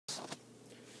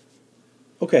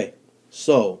Okay,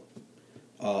 so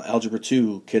Algebra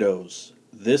 2 kiddos,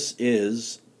 this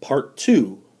is part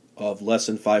 2 of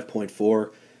lesson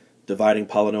 5.4, dividing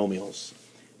polynomials.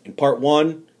 In part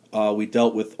 1, we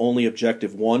dealt with only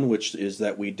objective 1, which is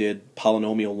that we did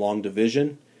polynomial long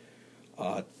division.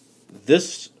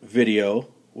 This video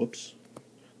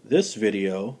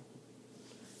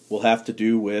will have to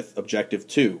do with objective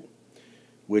 2,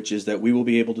 which is that we will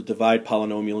be able to divide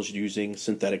polynomials using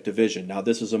synthetic division. Now,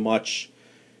 this is a much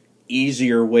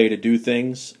easier way to do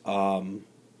things.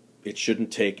 It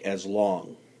shouldn't take as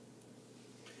long.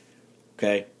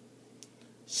 Okay?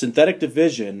 Synthetic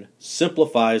division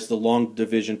simplifies the long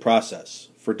division process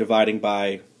for dividing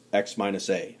by x minus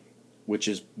a, which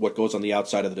is what goes on the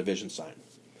outside of the division sign.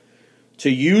 To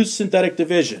use synthetic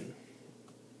division,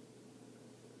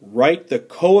 write the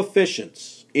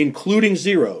coefficients, including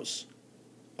zeros,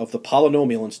 of the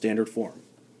polynomial in standard form.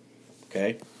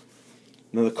 Okay?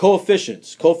 Now the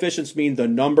coefficients mean the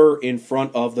number in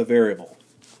front of the variable.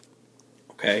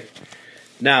 Okay?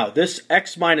 Now this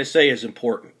x minus a is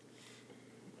important.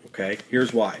 Okay?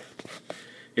 Here's why.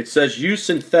 It says use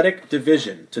synthetic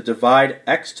division to divide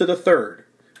x to the third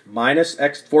minus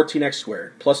 14x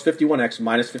squared plus 51x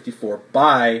minus 54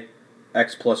 by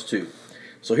x plus 2.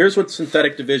 So here's what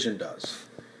synthetic division does.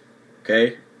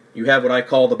 Okay? You have what I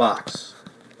call the box.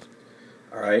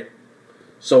 Alright?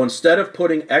 So instead of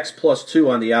putting x plus 2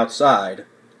 on the outside,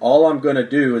 all I'm going to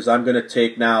do is I'm going to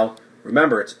take now,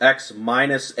 remember it's x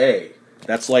minus a.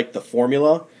 That's like the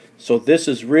formula. So this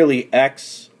is really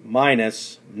x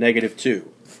minus negative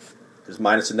 2. Because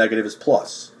minus and negative is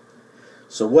plus.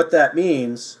 So what that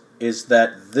means is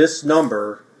that this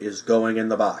number is going in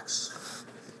the box.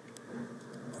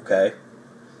 Okay?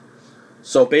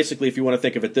 So basically, if you want to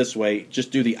think of it this way,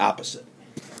 just do the opposite.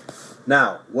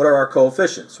 Now, what are our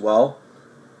coefficients? Well,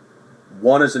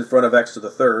 1 is in front of x to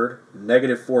the third,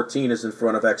 negative 14 is in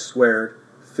front of x squared,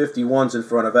 51 is in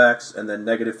front of x, and then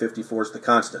negative 54 is the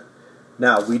constant.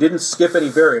 Now, we didn't skip any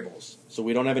variables, so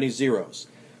we don't have any zeros.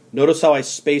 Notice how I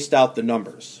spaced out the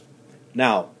numbers.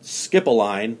 Now, skip a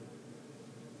line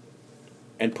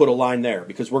and put a line there,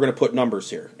 because we're going to put numbers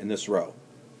here in this row.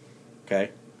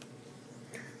 Okay?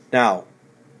 Now,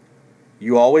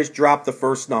 you always drop the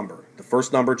first number. The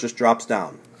first number just drops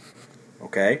down.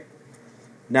 Okay?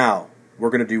 Now, we're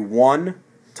going to do 1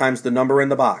 times the number in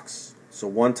the box. So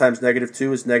 1 times negative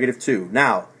 2 is negative 2.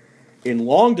 Now, in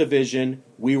long division,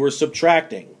 we were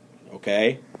subtracting.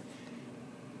 Okay?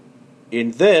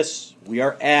 In this, we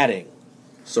are adding.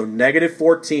 So negative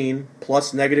 14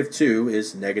 plus negative 2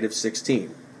 is negative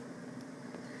 16.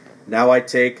 Now I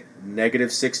take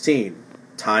negative 16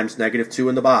 times negative 2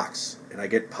 in the box, and I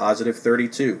get positive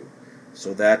 32.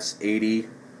 So that's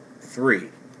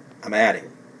 83. I'm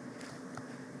adding.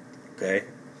 Okay?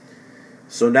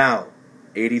 So now,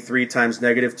 83 times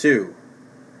negative 2.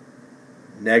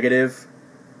 Negative,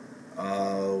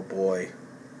 oh boy,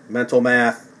 mental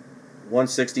math,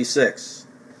 166.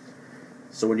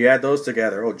 So when you add those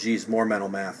together, oh geez, more mental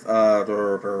math.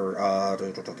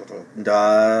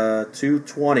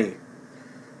 220.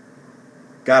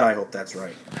 God, I hope that's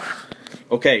right.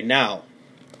 Okay, now,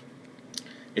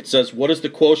 it says what is the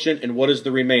quotient and what is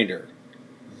the remainder.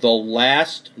 The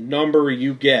last number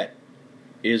you get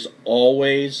is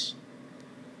always,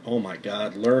 oh my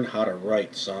God, learn how to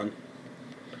write, son,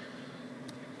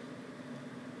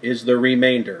 is the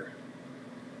remainder.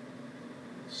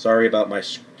 Sorry about my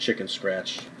chicken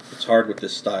scratch. It's hard with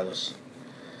this stylus.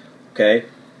 Okay?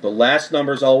 The last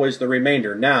number is always the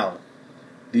remainder. Now,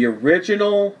 the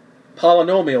original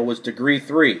polynomial was degree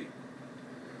 3.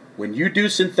 When you do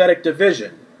synthetic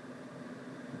division,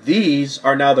 these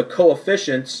are now the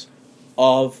coefficients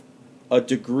of a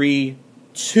degree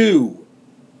 2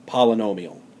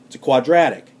 polynomial. It's a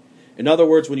quadratic. In other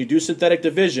words, when you do synthetic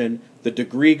division, the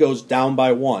degree goes down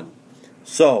by 1.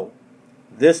 So,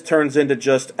 this turns into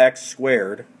just x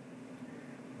squared.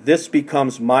 This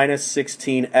becomes minus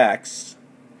 16x.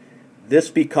 This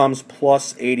becomes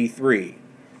plus 83.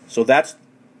 So that's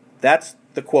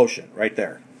the quotient right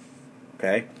there.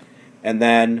 Okay? And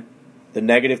then the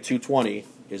negative 220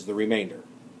 is the remainder.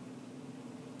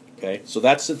 Okay? So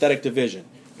that's synthetic division.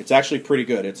 It's actually pretty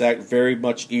good. It's very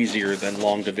much easier than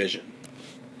long division.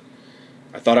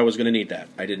 I thought I was going to need that.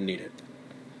 I didn't need it.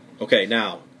 Okay,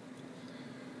 now,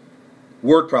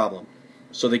 word problem.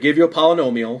 So they give you a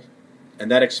polynomial,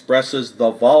 and that expresses the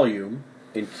volume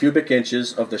in cubic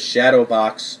inches of the shadow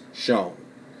box shown.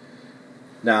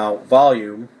 Now,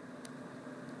 volume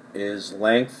is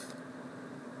length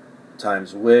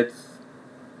times width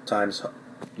times,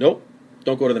 nope,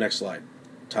 don't go to the next slide,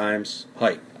 times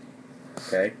height.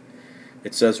 Okay?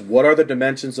 It says, what are the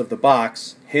dimensions of the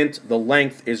box? Hint, the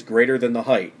length is greater than the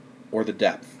height, or the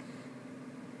depth.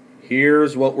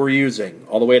 Here's what we're using.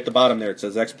 All the way at the bottom there, it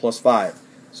says x plus 5.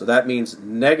 So that means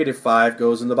negative 5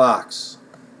 goes in the box.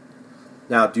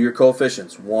 Now, do your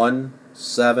coefficients. 1,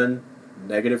 7,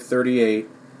 negative 38,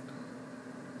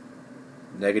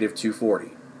 negative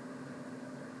 240.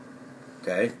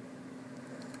 Okay?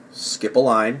 Skip a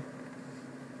line.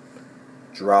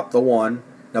 Drop the 1.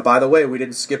 Now, by the way, we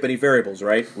didn't skip any variables,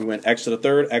 right? We went x to the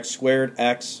third, x squared,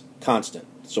 x, constant.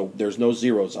 So there's no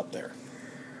zeros up there.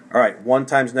 All right, 1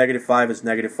 times negative 5 is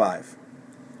negative 5.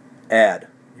 Add.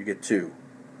 You get 2.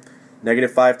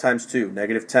 Negative 5 times 2,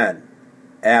 negative 10.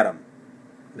 Add them.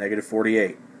 Negative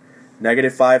 48.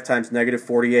 Negative 5 times negative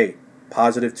 48,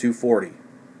 positive 240.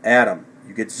 Add them.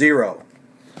 You get 0.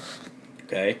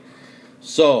 Okay?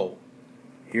 So,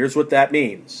 here's what that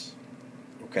means.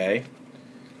 Okay?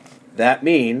 That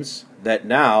means that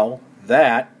now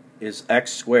that is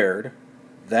x squared,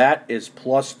 that is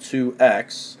plus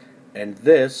 2x, and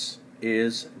this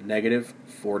is negative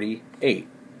 48.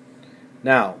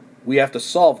 Now, we have to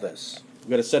solve this.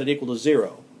 We've got to set it equal to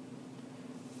 0.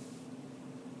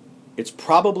 It's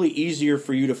probably easier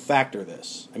for you to factor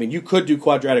this. I mean, you could do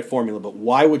quadratic formula, but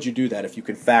why would you do that if you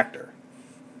can factor?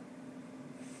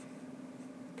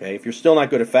 Okay, if you're still not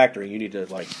good at factoring, you need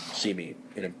to see me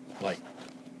in a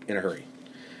hurry.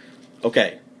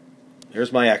 Okay,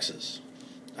 here's my x's.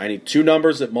 I need two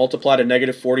numbers that multiply to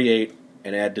negative 48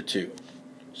 and add to 2.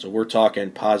 So we're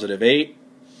talking positive 8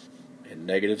 and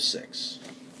negative 6.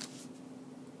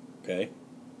 Okay?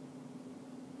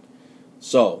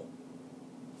 So,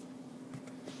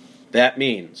 that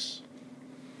means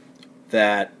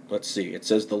that, let's see, it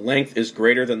says the length is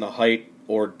greater than the height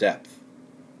or depth.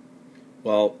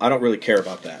 Well, I don't really care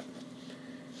about that.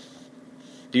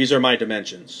 These are my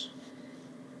dimensions.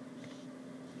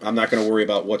 I'm not going to worry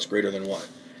about what's greater than what.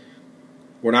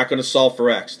 We're not going to solve for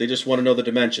x. They just want to know the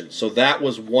dimension. So that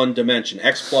was one dimension.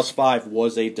 X plus 5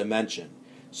 was a dimension.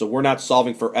 So we're not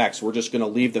solving for x. We're just going to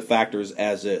leave the factors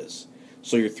as is.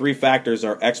 So your three factors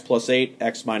are x plus 8,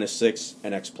 x minus 6,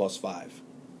 and x plus 5.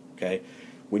 Okay?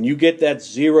 When you get that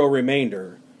 0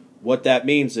 remainder, what that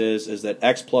means is that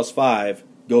x plus 5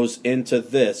 goes into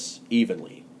this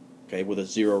evenly, okay, with a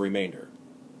 0 remainder.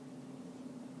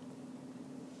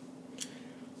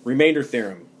 Remainder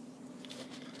theorem.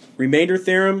 Remainder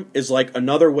theorem is like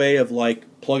another way of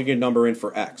plugging a number in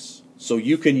for x. So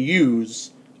you can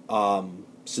use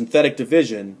synthetic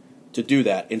division to do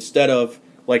that instead of,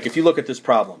 if you look at this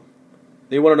problem,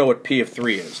 they want to know what P of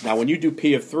 3 is. Now when you do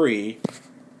P of 3,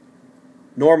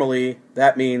 normally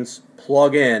that means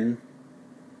plug in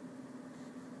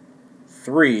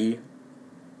 3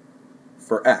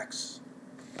 for x.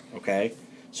 Okay?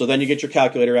 So then you get your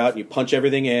calculator out and you punch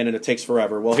everything in and it takes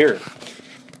forever. Well, here,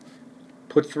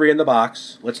 put 3 in the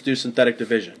box. Let's do synthetic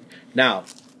division. Now,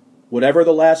 whatever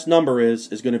the last number is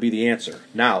going to be the answer.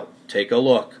 Now, take a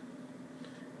look.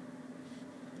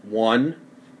 1,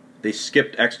 they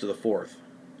skipped x to the 4th.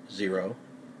 0.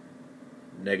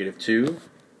 Negative 2.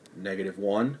 Negative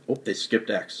 1. Oh, they skipped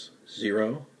x.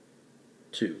 0.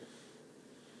 2.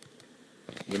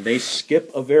 When they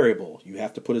skip a variable, you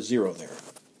have to put a 0 there.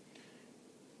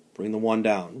 Bring the 1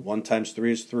 down. 1 times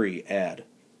 3 is 3. Add.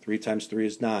 3 times 3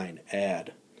 is 9.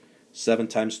 Add. 7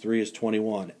 times 3 is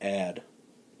 21. Add.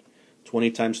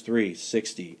 20 times 3,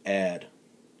 60. Add.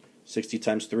 60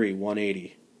 times 3,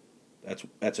 180.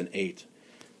 That's an 8.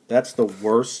 That's the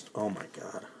worst. Oh my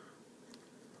God.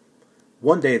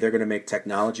 One day they're going to make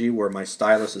technology where my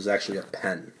stylus is actually a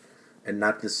pen and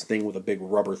not this thing with a big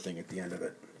rubber thing at the end of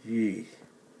it. Yee.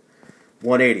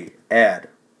 180. Add.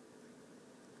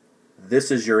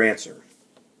 This is your answer.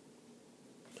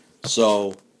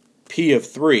 So P of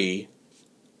 3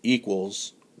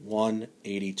 equals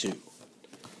 182.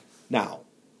 Now,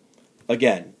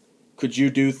 again, could you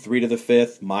do 3 to the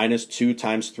 5th minus 2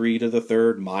 times 3 to the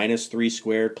 3rd minus 3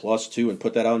 squared plus 2 and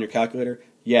put that out on your calculator?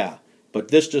 Yeah, but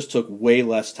this just took way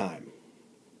less time.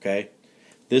 Okay?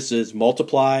 This is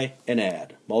multiply and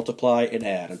add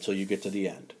until you get to the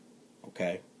end.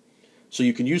 Okay? So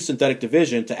you can use synthetic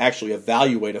division to actually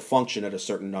evaluate a function at a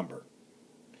certain number.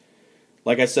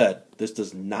 Like I said, this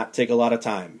does not take a lot of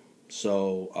time.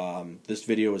 So this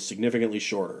video is significantly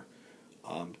shorter.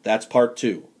 That's part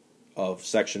 2 of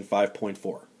section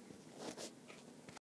 5.4.